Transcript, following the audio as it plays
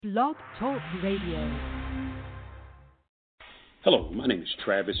Blog Talk Radio. Hello, my name is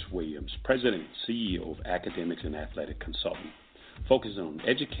Travis Williams, President and CEO of Academics and Athletic Consulting, focusing on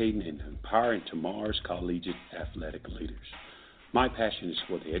educating and empowering tomorrow's collegiate athletic leaders. My passion is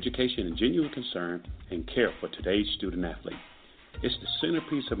for the education and genuine concern and care for today's student athlete. It's the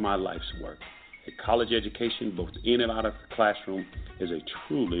centerpiece of my life's work. A college education, both in and out of the classroom, is a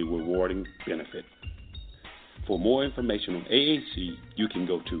truly rewarding benefit. For more information on AAC, you can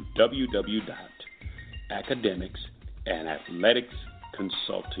go to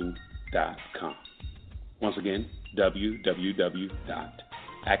www.academicsandathleticsconsulting.com. Once again,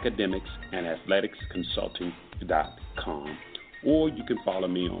 www.academicsandathleticsconsulting.com. Or you can follow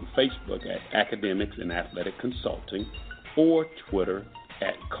me on Facebook at Academics and Athletic Consulting or Twitter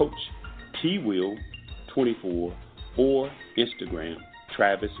at Coach TWill24 or Instagram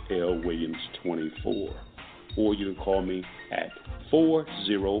Travis L. Williams 24. Or you can call me at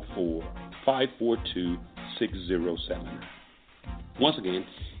 404-542-6079. Once again,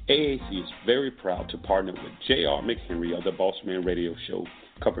 AAC is very proud to partner with J.R. McHenry of the Bossman Radio Show,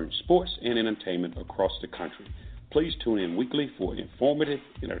 covering sports and entertainment across the country. Please tune in weekly for informative,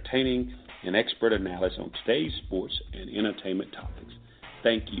 entertaining, and expert analysis on today's sports and entertainment topics.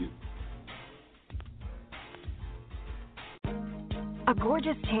 Thank you. A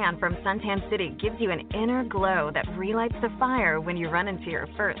gorgeous tan from Suntan City gives you an inner glow that relights the fire when you run into your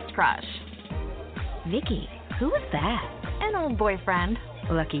first crush. Vicky, who was that? An old boyfriend.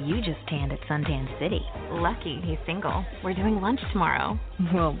 Lucky you just tanned at Suntan City. Lucky he's single. We're doing lunch tomorrow.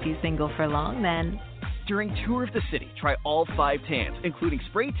 Won't be single for long then. During Tour of the City, try all 5 tans, including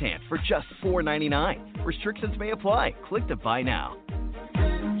spray tan, for just $4.99. Restrictions may apply. Click to buy now.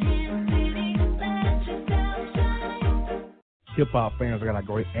 Hip-hop fans, I got a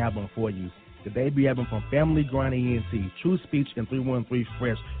great album for you. The debut album from Family Grind ENT, True Speech and 313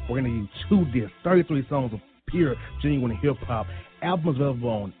 Fresh. We're going to give you 2 discs, 33 songs of pure, genuine hip-hop. Albums available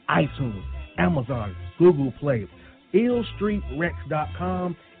on iTunes, Amazon, Google Play,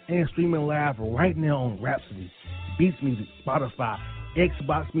 illstreetrex.com, and streaming live right now on Rhapsody, Beats Music, Spotify,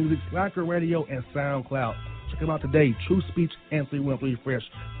 Xbox Music, Slacker Radio, and SoundCloud. Check them out today. True Speech and 313 Fresh.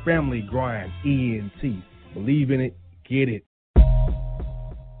 Family Grind ENT. Believe in it. Get it.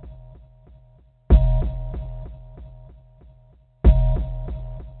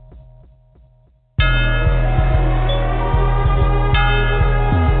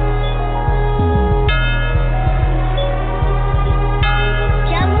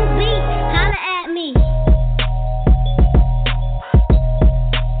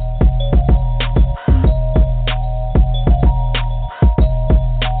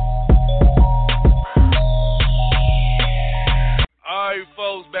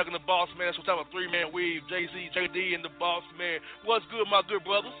 JD and the Bossman. What's good, my good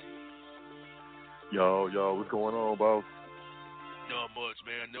brothers? Yo, what's going on, boss? Not much,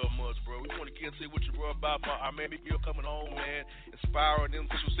 man. Not much, bro. We want to get into what you brought about our man Meek Mill coming home, man. Inspiring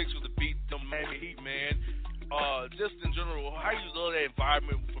them 606 to beat them Miami Heat, man. Just in general, how you love that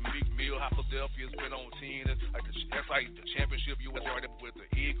environment from Meek Mill, how Philadelphia's been on 10. That's like the championship you went right up with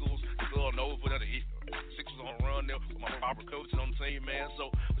the Eagles, Villanova, the Sixers on a run there with my proper coaching on the team, man. So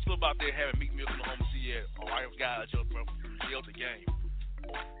what's good about that having Meek Mill come home and see all right guys jump from jail to game?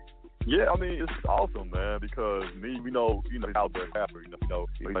 Yeah, I mean, it's awesome, man, because we know, out there rapper,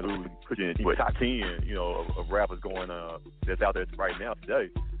 pushing top 10, of rappers going, that's out there right now today.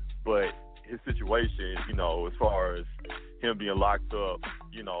 But his situation, as far as him being locked up,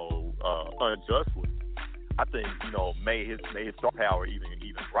 unjustly, I think, made his star power even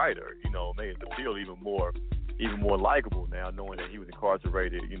brighter, made his appeal even more likable now, knowing that he was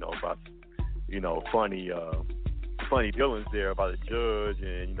incarcerated, by, funny dealings there by the judge,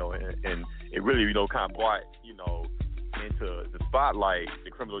 and and it really kind of brought into the spotlight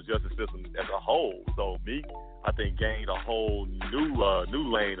the criminal justice system as a whole. So Meek, I think, gained a whole new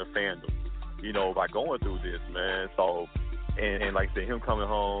lane of fandom, by going through this, man. So and like I said, him coming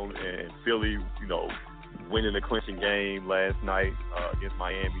home and Philly, winning the clinching game last night against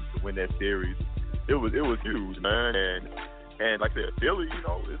Miami to win that series, it was huge, man. And like I said, Philly,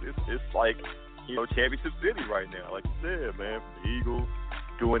 it's like, championship city right now, like you said, man. From the Eagles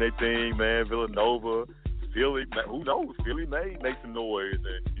doing their thing, man. Villanova, Philly, who knows? Philly may make some noise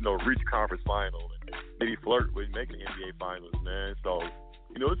and reach conference final and maybe flirt with making the NBA finals, man. So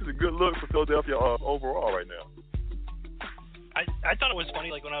this is a good look for Philadelphia overall right now. I thought it was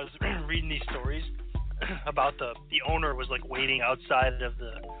funny, like when I was reading these stories about the owner was like waiting outside of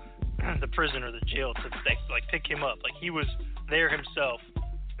the prison or the jail to like pick him up. Like he was there himself,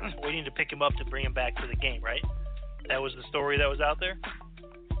 waiting to pick him up to bring him back to the game, right? That was the story that was out there?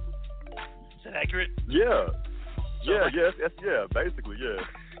 that accurate? Yeah. So, Basically, yeah.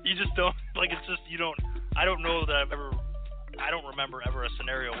 You just don't, like, it's just, I don't know that I don't remember ever a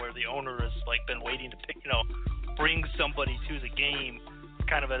scenario where the owner has, like, been waiting to bring somebody to the game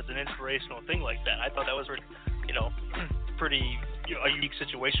kind of as an inspirational thing like that. I thought that was, pretty a unique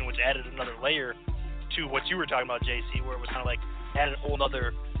situation, which added another layer to what you were talking about, JC, where it was kind of like added a whole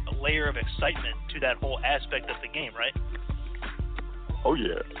other layer of excitement to that whole aspect of the game, right? Oh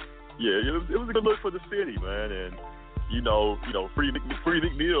yeah, it was a good look for the city, man, and Free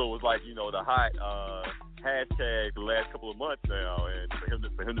McNeil was like the hot hashtag the last couple of months now, and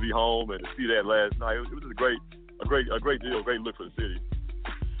for him to be home and to see that last night, it was just a great deal, great look for the city.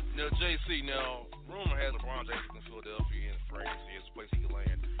 Now, JC, rumor has LeBron James in Philadelphia in free agency as a place he can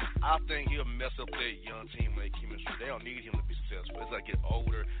land. I think he'll mess up that young team with their chemistry. They don't need him to be successful. It's like get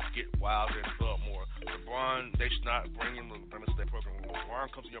older, get wilder, and develop more. LeBron, they should not bring him to their program. When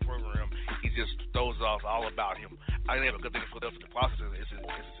LeBron comes to your program, he just throws off all about him. I think they have a good thing for Philadelphia. The process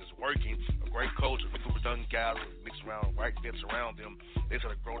is working. A great coach, a group of young guys with mixed around, right vets around them. They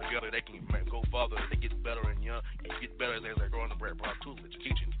sort of grow together. They can go further. They get better and young. You get better as they grow in the Brett Brown tutelage and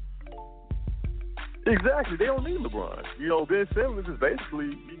teaching. Exactly. They don't need LeBron. Ben Simmons is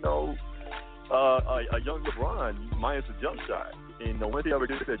basically, a young LeBron minus a jump shot. And when they ever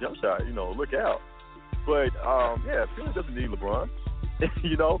get that jump shot, look out. But, Philly doesn't need LeBron.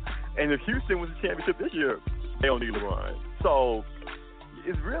 And if Houston wins the championship this year, they don't need LeBron. So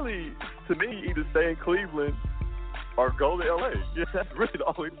it's really, to me, either stay in Cleveland or go to L.A. That's really the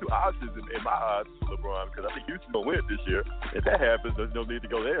only two options in my eyes for LeBron, because I think Houston will win this year. If that happens, there's no need to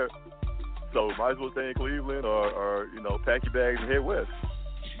go there. So might as well stay in Cleveland or pack your bags and head west.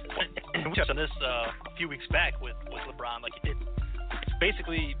 We touched on this a few weeks back with LeBron. Like, it's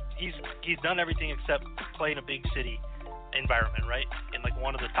basically he's done everything except play in a big city environment, right? In like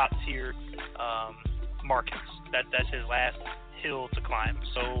one of the top tier markets. That's his last hill to climb.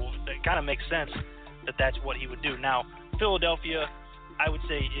 So it kind of makes sense that that's what he would do. Now, Philadelphia, I would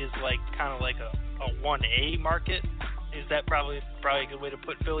say, is like kind of like a 1A market. Is that probably a good way to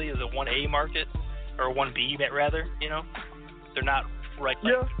put Philly? Is a 1A market or a 1B rather? They're not right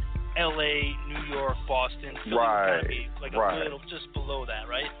like L.A., New York, Boston. Philly would kind of be like a little just below that,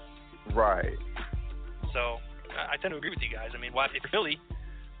 right? Right. So I tend to agree with you guys. I mean, if you're Philly,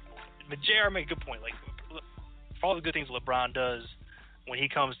 JR made a good point. Like, for all the good things LeBron does when he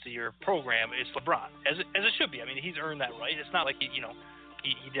comes to your program, it's LeBron, as it should be. I mean, he's earned that right. It's not like he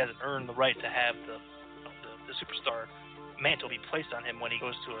doesn't earn the right to have the superstar mantle be placed on him when he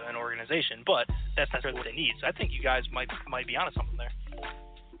goes to an organization, but that's not really what they need. So I think you guys might be onto something there.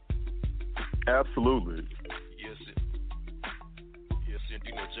 Absolutely. Yes,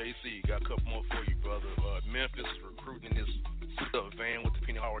 indeed. JC, got a couple more for you, brother. Memphis is recruiting this suit-up van with the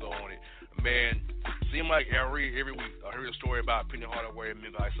Penny Hardaway on it. Man, seemed like every week I heard a story about Penny Hardaway and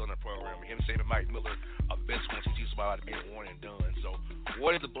Memphis on the program. Him saying Mike Miller, best one he teaches about being one and done. So,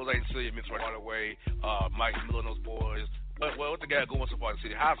 what is the Bulls agency of Memphis Hardaway, Mike Miller and those boys? What the guy going so far in the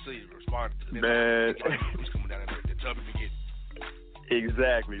city? How the city responded to this? Man, coming down there to Tubby to get.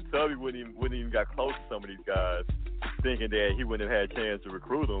 Exactly. Tubby wouldn't even got close to some of these guys, thinking that he wouldn't have had a chance to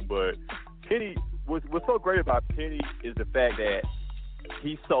recruit them. But Penny, what's so great about Penny is the fact that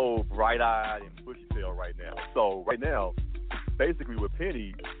he's so bright-eyed and bushy-tailed right now. So right now, basically with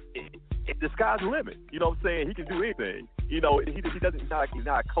Penny, the sky's the limit. You know what I'm saying? He can do anything. He's not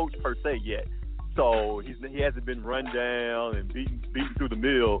a coach per se yet. So he hasn't been run down and beaten through the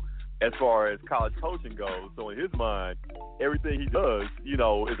mill as far as college coaching goes. So in his mind, everything he does, is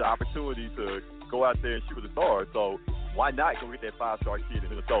an opportunity to go out there and shoot for the stars. So why not go get that 5-star kid in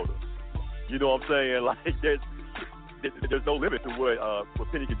Minnesota? You know what I'm saying? Like, there's no limit to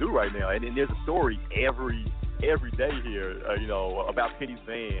what Penny can do right now. And there's a story every day here, about Penny's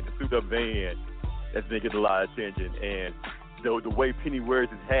van, the suit-up van that's been getting a lot of attention. And the way Penny wears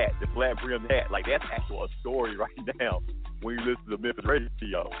his hat, the flat-brimmed hat, like, that's actually a story right now when you listen to Memphis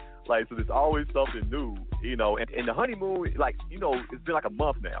radio. Like, so there's always something new, and the honeymoon, like, it's been like a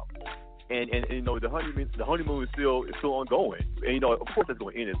month now. And the honeymoon is still ongoing. And, of course it's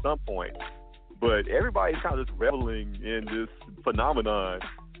going to end at some point. But everybody's kind of just reveling in this phenomenon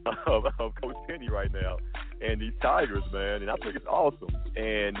of Coach Penny right now and these Tigers, man. And I think it's awesome.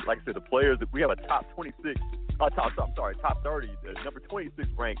 And like I said, the players, we have a top 30, the number 26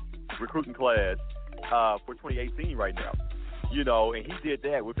 ranked recruiting class for 2018 right now. And he did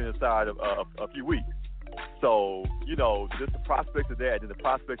that within inside of a few weeks. So, just the prospects of that and the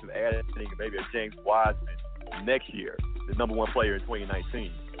prospects of adding maybe a James Wiseman next year, the number one player in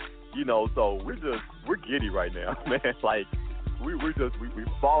 2019. So we're giddy right now, man. Like, we've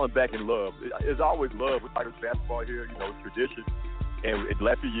fallen back in love. There's always love with Tigers basketball here, you know, tradition. And in the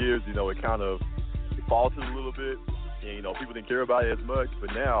last few years, you know, it kind of faltered a little bit. And, you know, people didn't care about it as much.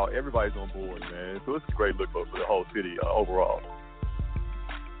 But now everybody's on board, man. So it's a great look for the whole city overall.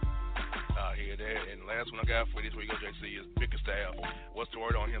 I hear that. And the last one I got for this week, JC, is Bickerstaff. What's the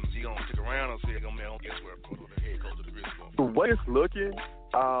word on him? Is he going to stick around or is he going to guess where the head coach of the Grizzlies? The way it's looking,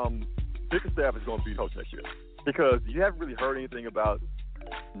 Bickerstaff is going to be coach next year. Because you haven't really heard anything about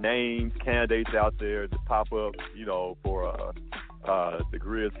names, candidates out there to pop up, you know, for the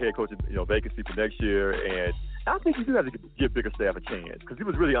Grizz head coach, you know, vacancy for next year. And I think you do have to give Bickerstaff a chance because it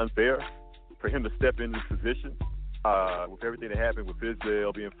was really unfair for him to step into this position with everything that happened with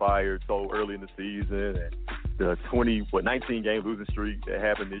Fizdale being fired so early in the season and the 19-game losing streak that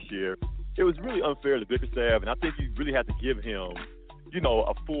happened this year. It was really unfair to Bickerstaff, and I think you really have to give him, you know,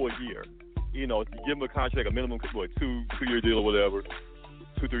 a full year. You know, if you give him a contract, a minimum, two-year deal or whatever,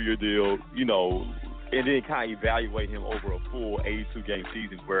 2-3-year deal, you know, and then kind of evaluate him over a full 82-game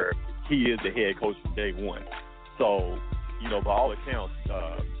season where he is the head coach from day one. So, you know, by all accounts,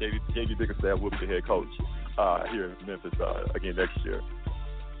 J.B. Bickerstaff will be the head coach here in Memphis again next year.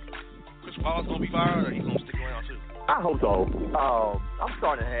 Chris Wallace going to be fired or he's going to stick around too? I hope so. I'm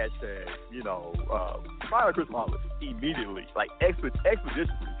starting a hashtag, you know, fire Chris Wallace immediately, like expeditiously.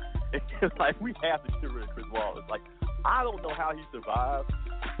 Like, we have to get rid of Chris Wallace. Like, I don't know how he survived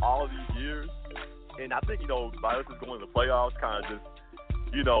all of these years. And I think, you know, by us just going to the playoffs, kind of just,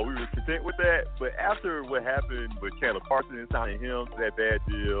 you know, we were content with that. But after what happened with Chandler Parsons signing him to that bad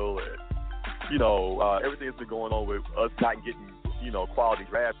deal, and, you know, everything that's been going on with us not getting, you know, quality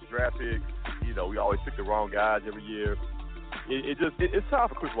draft picks, you know, we always pick the wrong guys every year. It's time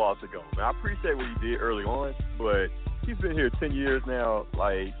for Chris Wallace to go. Man, I appreciate what he did early on, but he's been here 10 years now.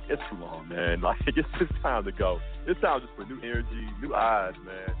 Like, it's too long, man. Like, it's time to go. It's time just for new energy, new eyes,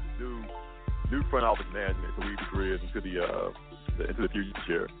 man. New front office management to lead the Grizz into the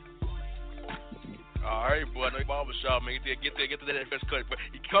future. All right, boy. I know you're barbershop, man. Get to that first cut. But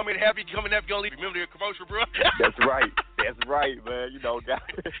you come in happy, you're going to leave. Remember the commercial, bro? That's right, man. You know, gotta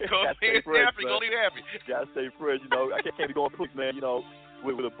stay fresh, happy, gonna leave happy. Gotta stay fresh. You know, I can't be going quick, man. You know,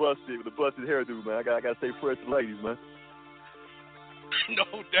 with a busted hairdo, man. I gotta stay fresh to the ladies, man. No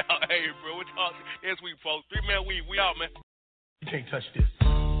doubt. Hey, bro, we're talking next week, folks. 3-man week. We out, man. You can't touch this.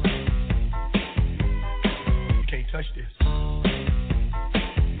 You can't touch this.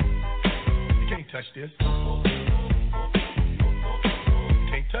 You can't touch this. You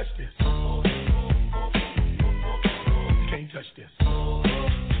can't touch this. You can't touch this.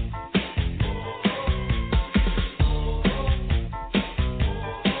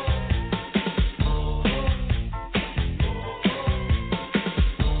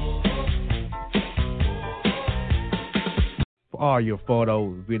 For all your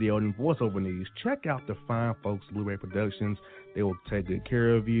photo, video, and voiceover needs, check out the fine folks at Blueberry Productions. They will take good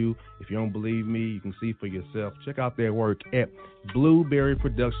care of you. If you don't believe me, you can see for yourself. Check out their work at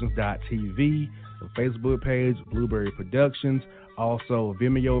blueberryproductions.tv, the Facebook page, Blueberry Productions, also a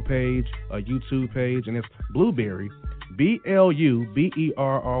Vimeo page, a YouTube page, and it's Blueberry, Bluberry,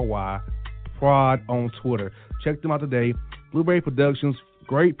 Prod on Twitter. Check them out today. Blueberry Productions,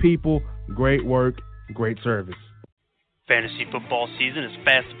 great people, great work, great service. Fantasy football season is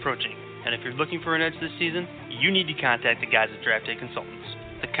fast approaching, and if you're looking for an edge this season, you need to contact the guys at Draft Day Consultants.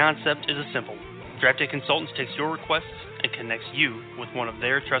 The concept is a simple one. Draft Day Consultants takes your requests and connects you with one of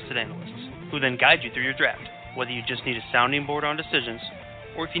their trusted analysts, who then guide you through your draft, whether you just need a sounding board on decisions,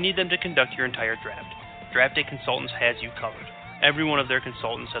 or if you need them to conduct your entire draft. Draft Day Consultants has you covered. Every one of their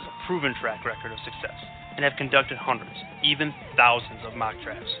consultants has a proven track record of success, and have conducted hundreds, even thousands of mock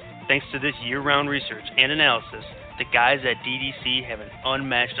drafts. Thanks to this year-round research and analysis, the guys at DDC have an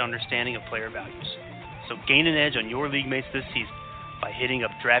unmatched understanding of player values. So gain an edge on your league mates this season by hitting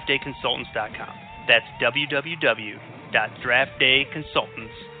up draftdayconsultants.com. That's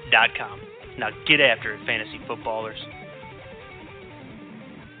www.draftdayconsultants.com. Now get after it, fantasy footballers.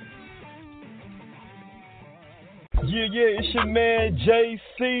 Yeah, it's your man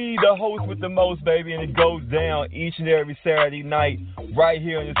JC, the host with the most, baby, and it goes down each and every Saturday night right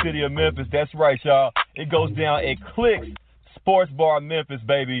here in the city of Memphis. That's right, y'all. It goes down at Clicks Sports Bar, Memphis,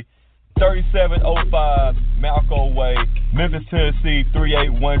 baby. 3705 Malco Way, Memphis, Tennessee,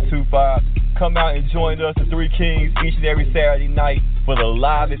 38125. Come out and join us, the Three Kings, each and every Saturday night for the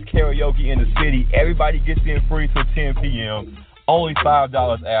livest karaoke in the city. Everybody gets in free till 10 p.m. Only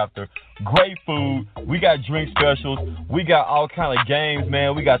 $5 after. Great food. We got drink specials. We got all kind of games,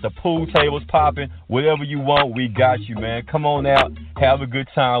 man. We got the pool tables popping. Whatever you want, we got you, man. Come on out. Have a good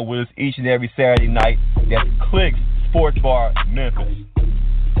time with us each and every Saturday night. That's Clicks Sports Bar, Memphis.